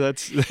 sure.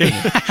 That's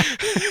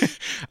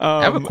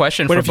I have a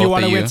question for both of you. But if you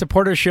want to win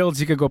supporter shields,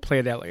 you could go play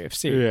at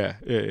LAFC.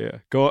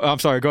 Yeah. I'm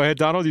sorry. Go ahead,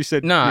 Donald. You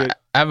said no.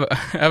 I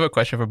have a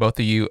question for both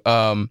of you.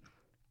 Kind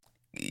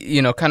of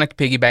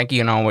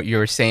piggybacking on what you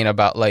were saying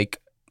about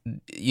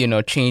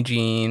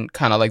changing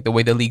kind of like the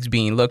way the league's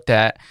being looked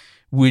at.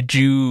 Would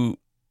you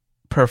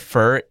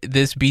prefer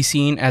this be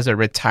seen as a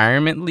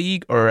retirement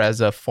league or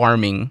as a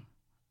farming?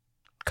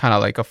 Kind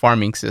of like a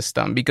farming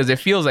system, because it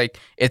feels like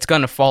it's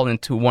going to fall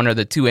into one or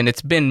the two, and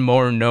it's been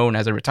more known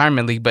as a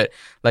retirement league. But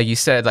like you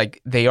said,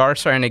 like they are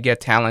starting to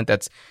get talent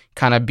that's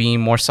kind of being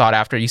more sought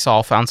after. You saw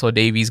Alphonso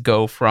Davies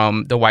go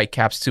from the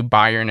Whitecaps to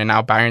Bayern, and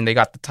now Bayern, they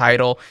got the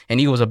title, and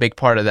he was a big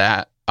part of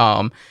that.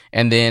 And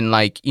then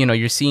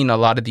you're seeing a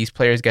lot of these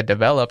players get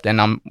developed,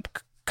 and I'm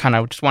kind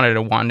of just wanted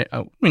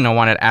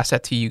to ask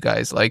that to you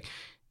guys. Like,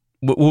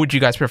 what would you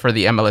guys prefer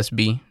the MLS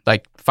be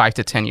like 5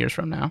 to 10 years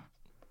from now?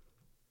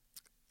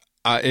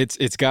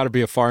 It's got to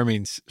be a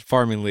farming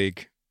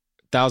league,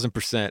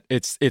 1,000%.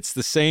 It's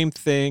the same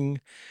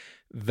thing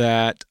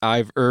that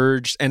I've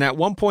urged, and at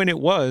one point it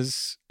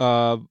was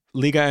Liga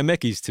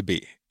MX to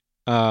be.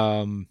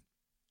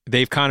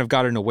 They've kind of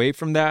gotten away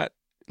from that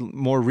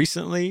more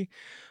recently,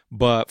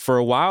 but for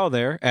a while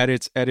there, at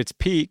its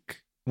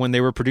peak, when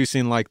they were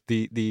producing like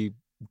the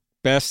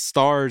best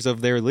stars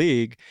of their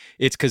league,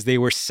 it's because they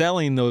were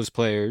selling those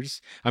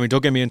players. I mean,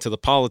 don't get me into the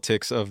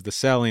politics of the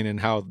selling and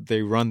how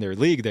they run their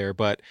league there,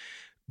 but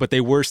they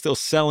were still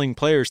selling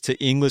players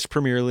to English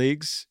Premier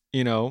Leagues,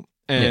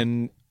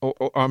 and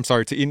I'm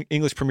sorry, to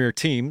English Premier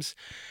teams,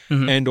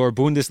 and or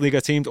Bundesliga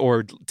teams,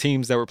 or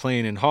teams that were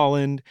playing in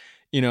Holland,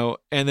 and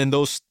then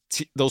those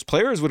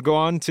players would go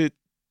on to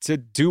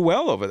do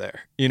well over there,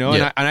 and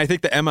I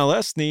think the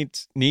MLS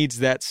needs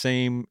that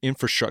same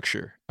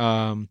infrastructure.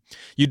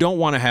 You don't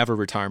want to have a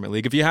retirement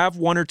league. If you have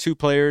one or two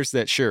players,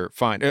 that sure,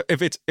 fine.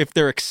 If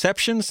they're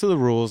exceptions to the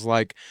rules,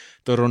 like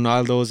the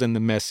Ronaldos and the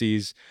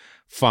Messis,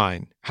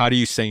 fine. How do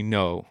you say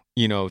no,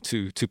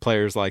 to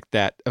players like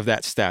that, of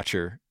that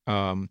stature?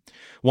 One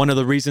of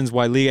the reasons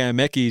why Liga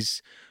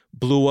MX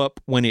blew up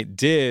when it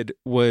did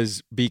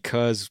was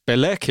because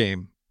Pelé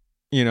came,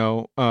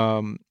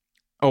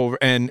 over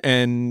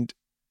and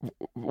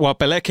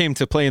Pelé came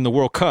to play in the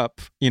World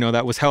Cup,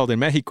 that was held in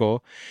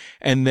Mexico,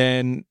 and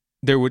then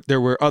there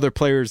were other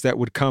players that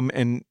would come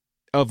and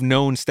of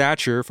known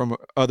stature from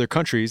other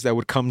countries that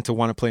would come to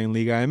want to play in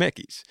Liga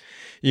MX,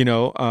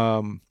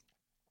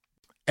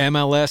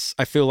 MLS,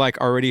 I feel like,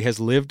 already has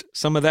lived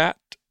some of that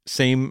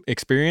same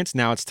experience.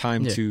 Now it's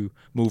time to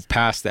move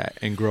past that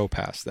and grow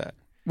past that.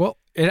 Well,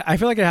 I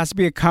feel like it has to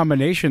be a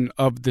combination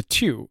of the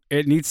two.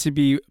 It needs to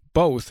be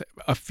both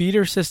a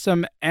feeder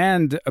system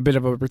and a bit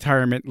of a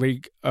retirement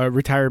league,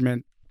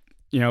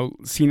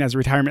 seen as a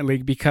retirement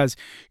league, because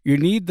you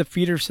need the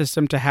feeder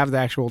system to have the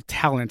actual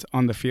talent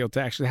on the field,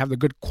 to actually have the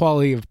good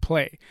quality of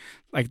play.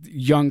 Like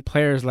young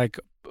players, like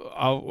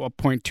I'll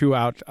point two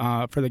out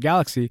for the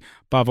Galaxy,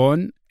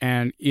 Pavón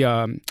and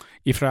Ifra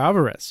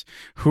Alvarez,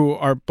 who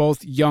are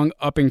both young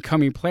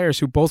up-and-coming players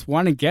who both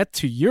want to get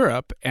to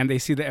Europe, and they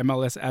see the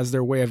MLS as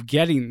their way of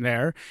getting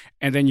there.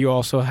 And then you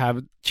also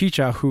have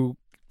Chicha, who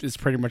is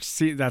pretty much,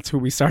 that's who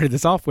we started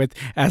this off with,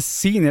 as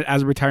seeing it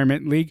as a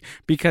retirement league,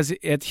 because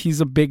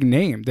he's a big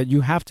name. That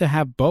you have to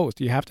have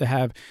both. You have to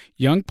have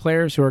young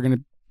players who are going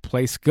to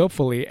play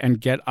skillfully and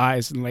get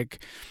eyes, and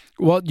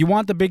you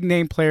want the big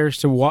name players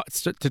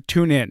to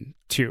tune in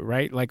to,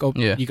 right? Like,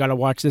 you got to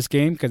watch this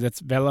game because it's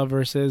Vela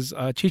versus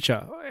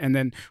Chicha. And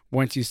then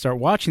once you start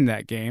watching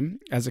that game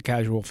as a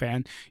casual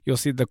fan, you'll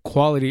see the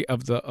quality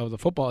of the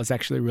football is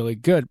actually really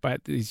good by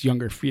these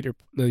younger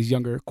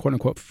quote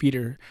unquote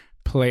feeder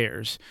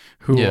players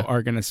who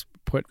are going to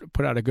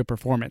put out a good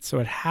performance. So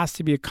it has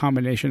to be a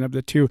combination of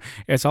the two.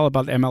 It's all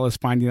about the MLS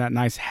finding that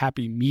nice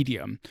happy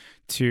medium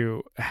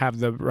to have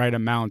the right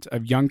amount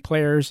of young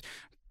players,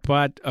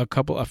 but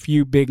a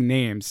few big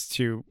names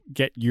to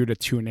get you to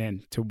tune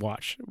in to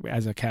watch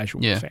as a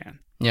casual fan.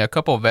 Yeah, a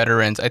couple of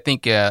veterans. I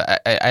think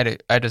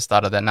I just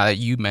thought of that now that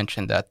you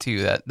mentioned that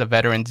too, that the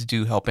veterans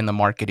do help in the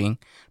marketing.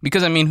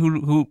 Because, I mean,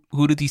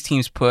 who do these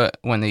teams put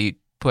when they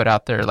put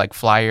out their like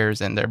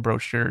flyers and their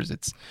brochures.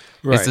 It's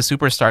Right. it's the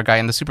superstar guy,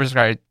 and the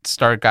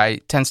superstar guy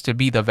tends to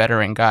be the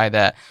veteran guy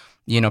that,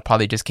 you know,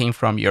 probably just came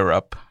from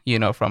Europe, you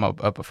know, from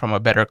a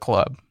better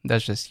club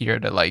that's just here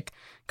to like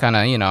kind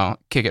of, you know,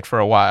 kick it for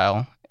a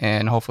while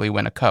and hopefully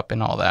win a cup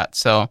and all that.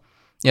 So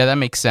yeah, that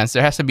makes sense.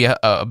 There has to be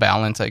a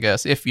balance, I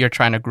guess, if you're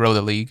trying to grow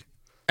the league.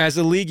 As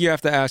a league, you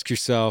have to ask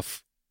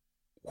yourself,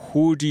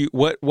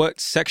 what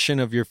section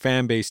of your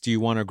fan base do you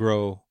want to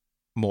grow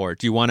more?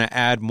 Do you want to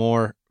add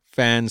more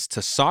fans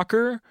to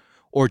soccer,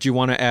 or do you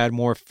want to add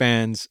more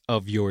fans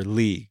of your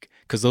league?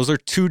 Because those are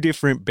two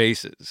different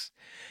bases.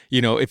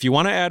 You know, if you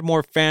want to add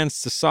more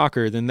fans to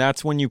soccer, then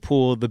that's when you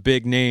pull the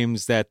big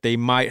names that they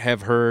might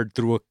have heard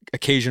through an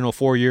occasional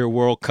 4-year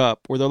World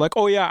Cup, where they're like,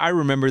 oh yeah, I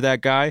remember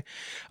that guy.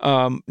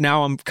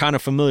 Now I'm kind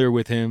of familiar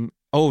with him.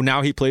 Oh,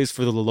 now he plays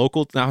for the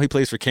local. Now he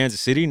plays for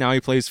Kansas City. Now he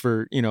plays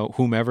for, you know,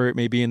 whomever it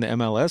may be in the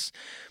MLS.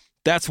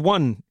 That's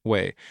one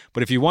way.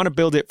 But if you want to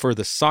build it for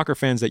the soccer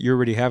fans that you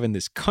already have in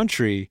this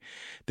country,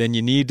 then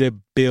you need to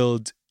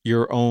build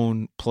your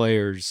own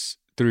players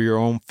through your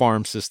own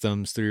farm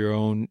systems, through your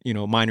own, you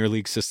know, minor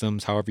league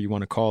systems, however you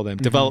want to call them,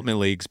 development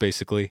leagues,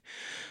 basically.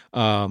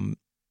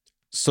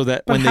 So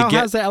that but when how they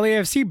get, has the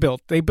LAFC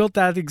built? They built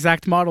that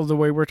exact model the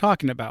way we're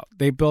talking about.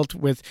 They built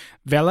with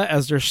Vela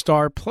as their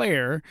star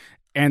player,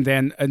 and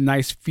then a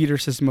nice feeder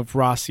system of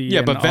Rossi. Yeah,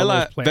 and but all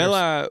those players.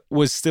 Vela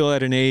was still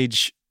at an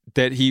age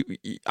that he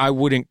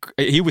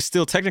was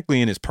still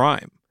technically in his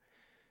prime.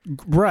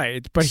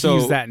 Right, but So-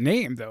 he's that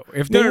name though.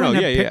 If they wouldn't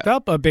have picked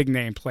up a big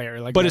name player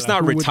like, But Vela, it's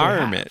not who would they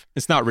retirement. have?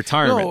 It's not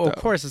retirement. No, of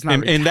though. course it's not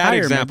In that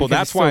retirement example, because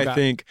that's it's still why I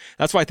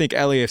got- think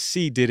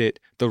LAFC did it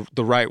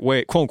the right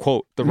way, quote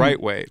unquote, the right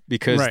way,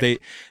 because Right.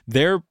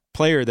 their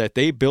player that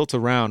they built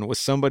around was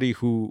somebody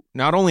who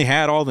not only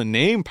had all the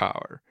name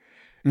power,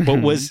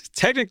 but was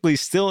technically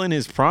still in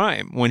his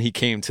prime when he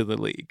came to the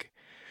league.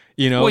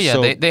 You know, Well, yeah,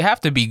 so they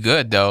have to be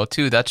good though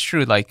too. That's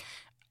true. Like,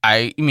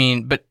 I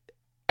mean, but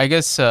I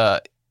guess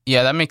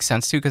yeah, that makes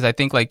sense too, because I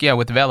think like, yeah,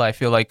 with Vela, I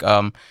feel like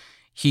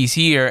he's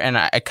here, and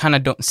I kind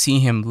of don't see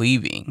him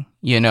leaving.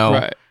 You know,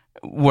 right.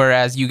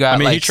 Whereas you got I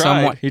mean, like he tried.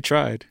 someone. He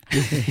tried.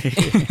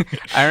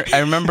 I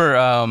remember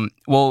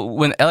well,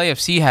 when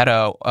LAFC had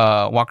a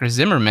Walker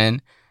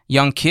Zimmerman,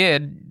 young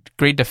kid,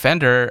 great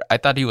defender. I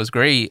thought he was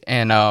great,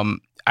 and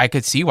I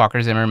could see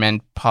Walker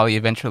Zimmerman probably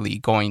eventually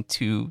going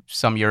to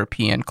some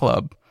European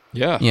club.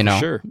 Yeah, You know, for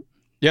sure.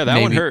 Yeah, that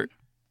one maybe- hurt.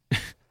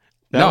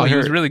 No, he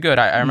was really good.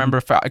 I remember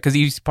because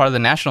he's part of the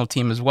national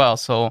team as well.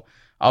 So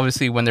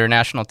obviously, when they're a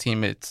national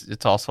team,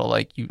 it's also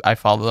like I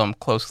follow them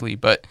closely.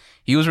 But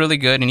he was really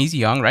good, and he's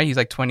young, right? He's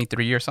like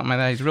 23 or something like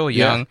that. He's really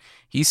young. Yeah.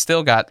 He's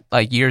still got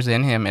like years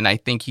in him, and I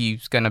think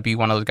he's gonna be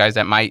one of those guys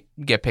that might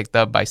get picked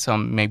up by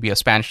maybe a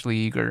Spanish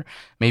league or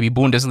maybe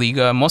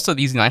Bundesliga. Most of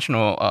these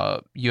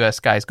national U.S.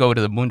 guys go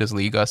to the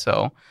Bundesliga,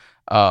 so.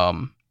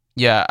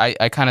 Yeah,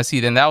 I kind of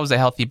see then that was a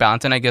healthy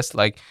balance. And I guess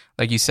like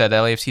you said, the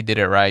LAFC did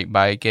it right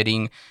by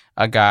getting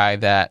a guy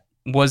that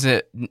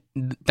wasn't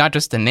not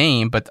just a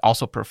name, but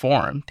also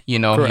performed. You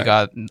know, Correct. He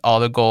got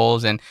all the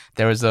goals, and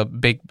there was a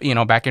big, you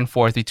know, back and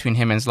forth between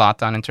him and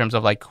Zlatan in terms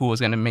of like who was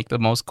going to make the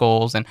most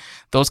goals, and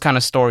those kind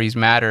of stories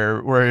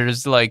matter.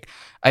 Whereas like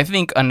I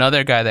think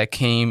another guy that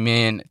came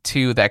in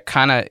too that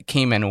kind of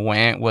came and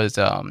went was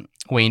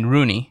Wayne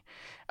Rooney.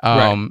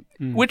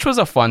 Which was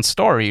a fun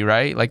story,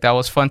 right? Like that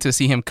was fun to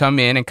see him come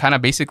in and kind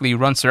of basically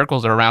run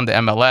circles around the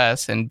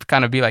MLS and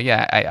kind of be like,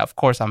 yeah, of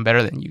course I'm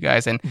better than you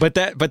guys. And But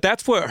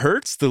that's what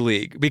hurts the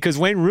league, because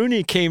Wayne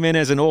Rooney came in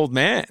as an old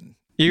man.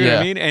 You know what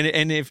I mean?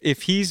 And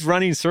if he's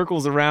running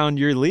circles around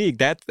your league,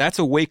 that's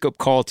a wake up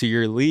call to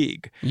your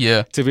league.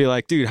 Yeah. To be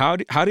like, dude, how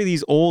do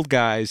these old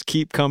guys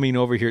keep coming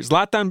over here?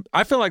 Zlatan,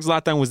 I feel like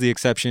Zlatan was the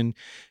exception.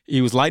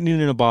 He was lightning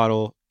in a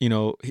bottle, you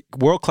know,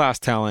 world class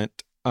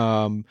talent.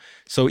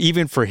 So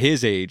even for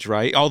his age,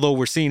 right? Although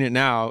we're seeing it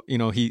now, you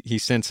know, he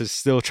senses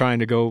still trying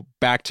to go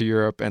back to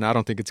Europe, and I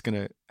don't think it's going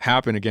to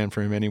happen again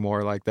for him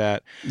anymore like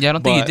that. Yeah, I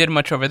don't think he did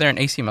much over there in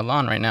AC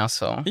Milan right now.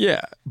 So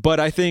yeah, but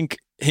I think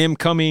him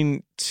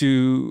coming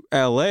to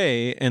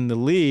LA and the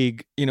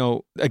league, you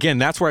know, again,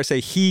 that's where I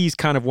say he's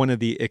kind of one of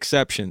the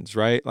exceptions,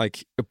 right?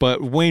 Like,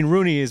 but Wayne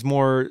Rooney is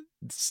more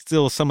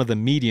still some of the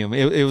medium.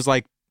 It was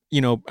like,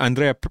 you know,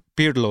 Andrea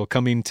Pirlo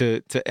coming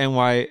to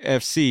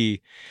NYCFC.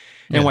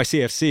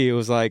 It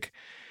was like,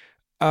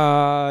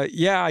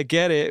 yeah, I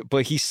get it,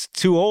 but he's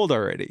too old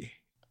already,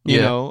 you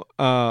know?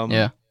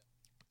 yeah.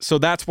 So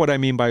that's what I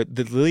mean by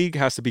the league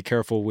has to be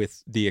careful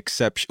with the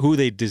exception, who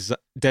they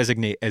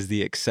designate as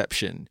the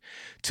exception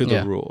to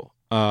the rule.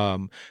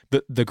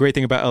 The great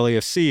thing about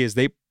LAFC is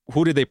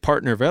who did they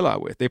partner Vela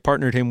with? They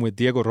partnered him with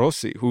Diego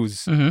Rossi,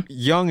 who's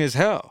young as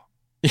hell.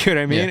 You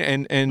know what I mean?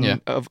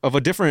 And of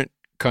a different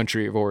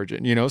country of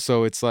origin, you know?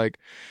 So it's like,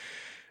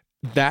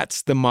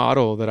 that's the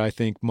model that I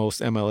think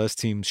most MLS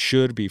teams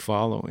should be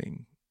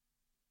following.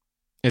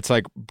 It's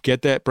like,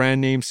 get that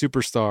brand name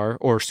superstar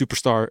or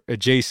superstar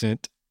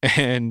adjacent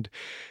and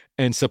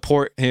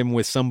support him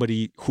with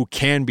somebody who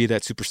can be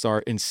that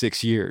superstar in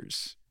 6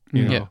 years.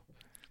 You know?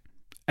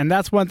 And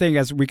that's one thing,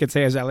 as we could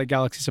say as LA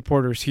Galaxy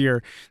supporters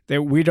here,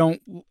 that we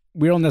don't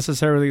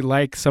necessarily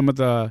like some of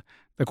the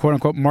quote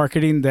unquote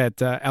marketing that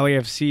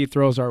LAFC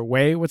throws our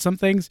way with some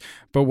things.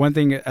 But one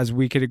thing, as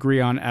we could agree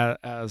on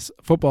as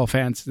football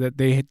fans, that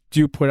they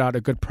do put out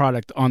a good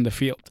product on the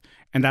field.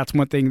 And that's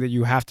one thing that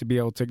you have to be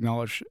able to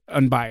acknowledge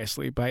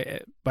unbiasedly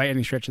by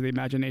any stretch of the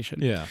imagination.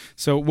 Yeah.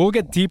 So we'll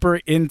get deeper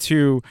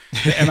into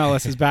the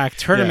MLS is Back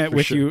tournament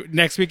with you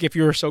next week if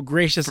you were so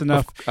gracious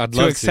enough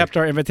to accept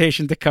our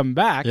invitation to come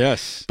back.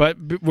 Yes.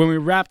 But when we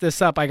wrap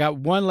this up, I got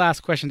one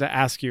last question to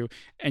ask you,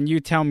 and you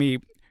tell me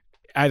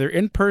either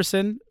in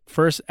person,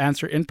 first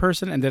answer in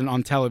person, and then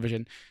on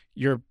television,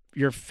 your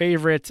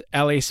favorite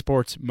LA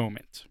sports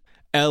moment.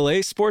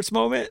 LA sports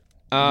moment?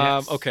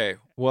 Yes. Okay.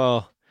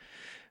 Well,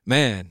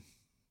 man.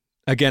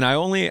 Again, I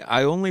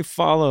only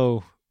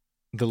follow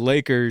the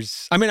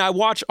Lakers. I mean, I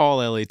watch all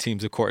LA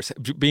teams, of course.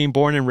 Being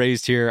born and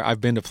raised here, I've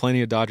been to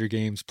plenty of Dodger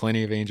games,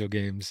 plenty of Angel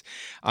games.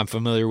 I'm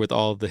familiar with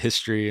all the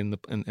history and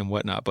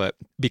whatnot. But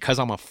because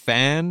I'm a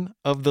fan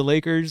of the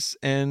Lakers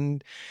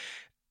and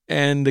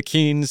the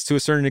Kings to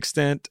a certain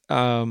extent,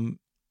 I'm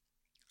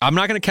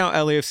not going to count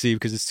LAFC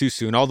because it's too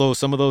soon. Although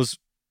some of those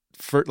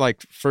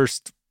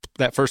first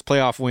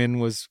playoff win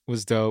was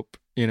dope.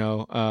 You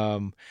know,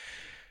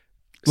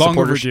 long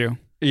overdue.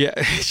 Yeah,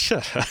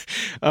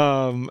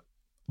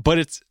 but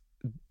it's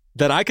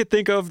that I could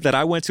think of that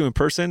I went to in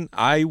person.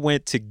 I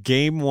went to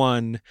Game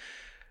 1.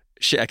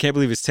 I can't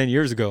believe it's 10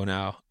 years ago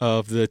now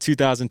of the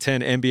 2010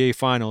 NBA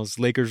Finals,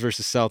 Lakers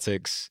versus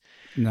Celtics.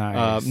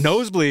 Nice.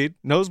 Nosebleed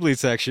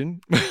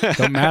section.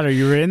 Don't matter.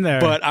 You were in there.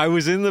 But I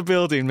was in the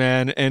building,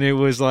 man, and it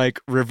was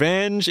like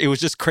revenge. It was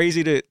just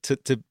crazy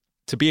to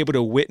be able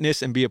to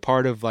witness and be a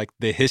part of like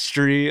the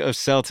history of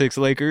Celtics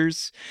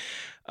Lakers.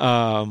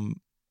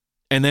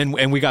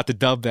 And we got the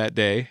dub that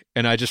day.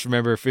 And I just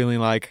remember feeling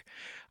like,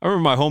 I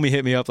remember my homie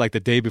hit me up like the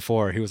day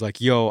before. He was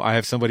like, yo, I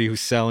have somebody who's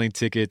selling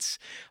tickets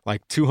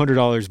like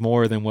 $200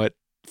 more than what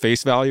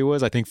face value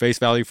was. I think face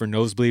value for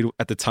Nosebleed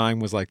at the time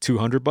was like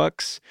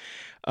 $200.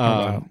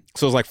 Wow.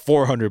 So it was like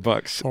 $400.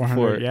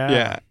 $400,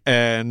 yeah.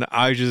 And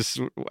I just,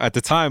 at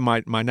the time,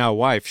 my now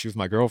wife, she was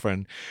my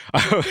girlfriend.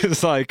 I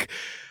was like,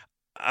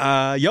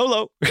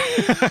 YOLO. I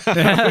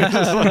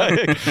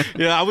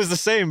was the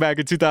same back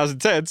in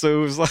 2010, so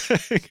it was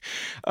like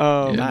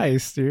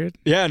nice, dude.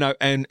 Yeah,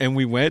 and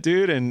we went,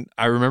 dude, and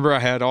I remember I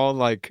had all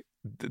like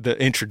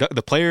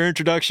the player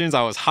introductions.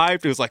 I was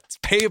hyped. It was like, it's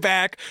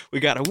payback. We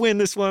got to win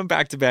this one,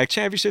 back-to-back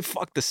championship.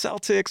 Fuck the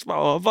Celtics,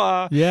 blah blah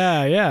blah.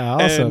 Yeah,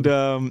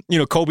 awesome.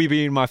 And Kobe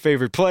being my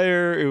favorite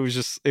player, it was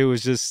just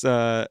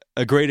a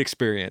great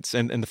experience.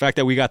 And the fact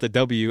that we got the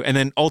W and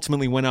then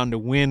ultimately went on to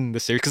win the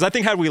series, because I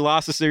think had we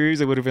lost the series,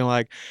 it would have been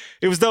like,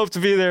 it was dope to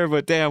be there,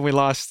 but damn, we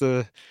lost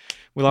the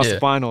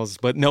finals.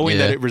 But knowing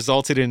that it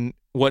resulted in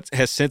what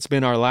has since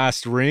been our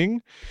last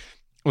ring.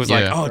 It was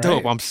like, oh,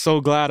 dope! I'm so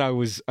glad I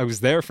was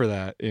there for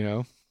that, you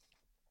know.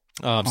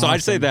 Awesome. So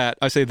I'd say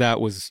that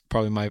was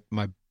probably my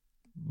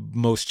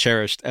most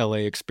cherished LA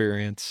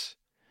experience.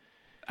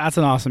 That's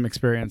an awesome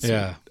experience.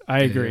 Yeah, I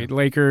agree. Yeah.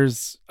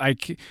 Lakers.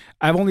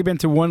 I've only been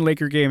to one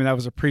Laker game, and that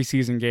was a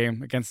preseason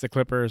game against the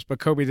Clippers. But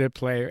Kobe did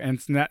play,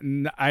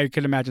 and I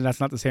could imagine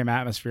that's not the same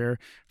atmosphere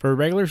for a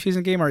regular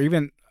season game or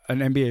even an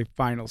NBA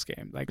Finals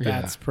game. Like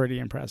that's pretty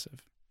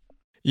impressive.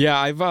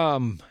 Yeah,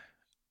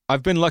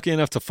 I've been lucky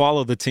enough to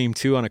follow the team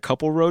too on a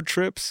couple road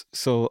trips.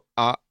 So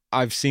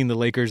I've seen the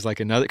Lakers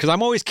like another, because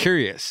I'm always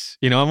curious,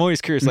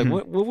 like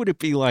what would it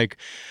be like?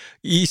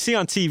 You see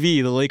on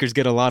TV, the Lakers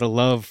get a lot of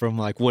love from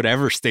like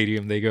whatever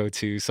stadium they go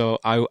to. So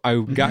I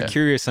got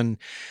curious and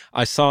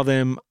I saw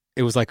them.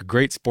 It was like a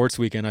great sports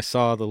weekend. I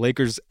saw the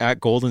Lakers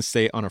at Golden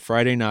State on a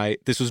Friday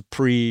night. This was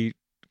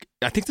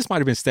I think this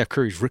might've been Steph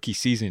Curry's rookie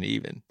season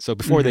even. So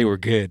before they were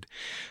good.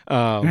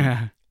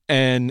 And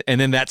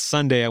then that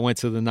Sunday I went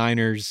to the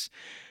Niners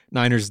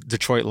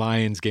Detroit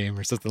Lions game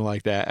or something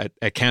like that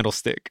at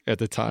Candlestick at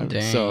the time.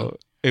 Dang. So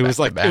it was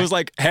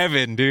like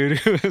heaven, dude.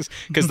 It was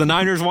because the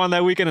Niners won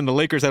that weekend and the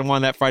Lakers had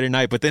won that Friday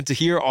night. But then to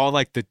hear all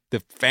like the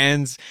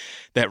fans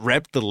that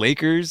repped the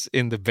Lakers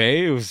in the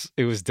Bay,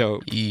 it was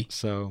dope.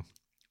 So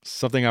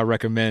something I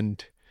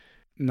recommend.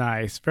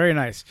 Nice, very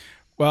nice.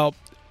 Well,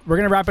 we're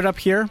gonna wrap it up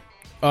here.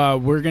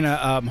 We're going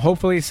to,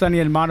 hopefully Sonny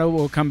Hermano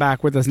will come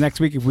back with us next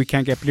week if we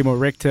can't get Primo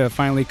Rick to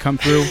finally come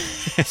through.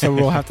 So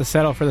we'll have to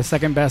settle for the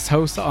second best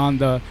host on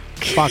the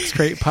Box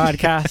Crate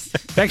podcast.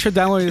 Thanks for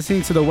downloading and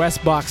listening to the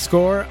West Box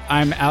Score.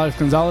 I'm Alex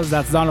Gonzalez.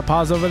 That's Donna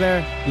Paz over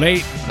there.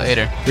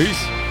 Later.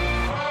 Peace.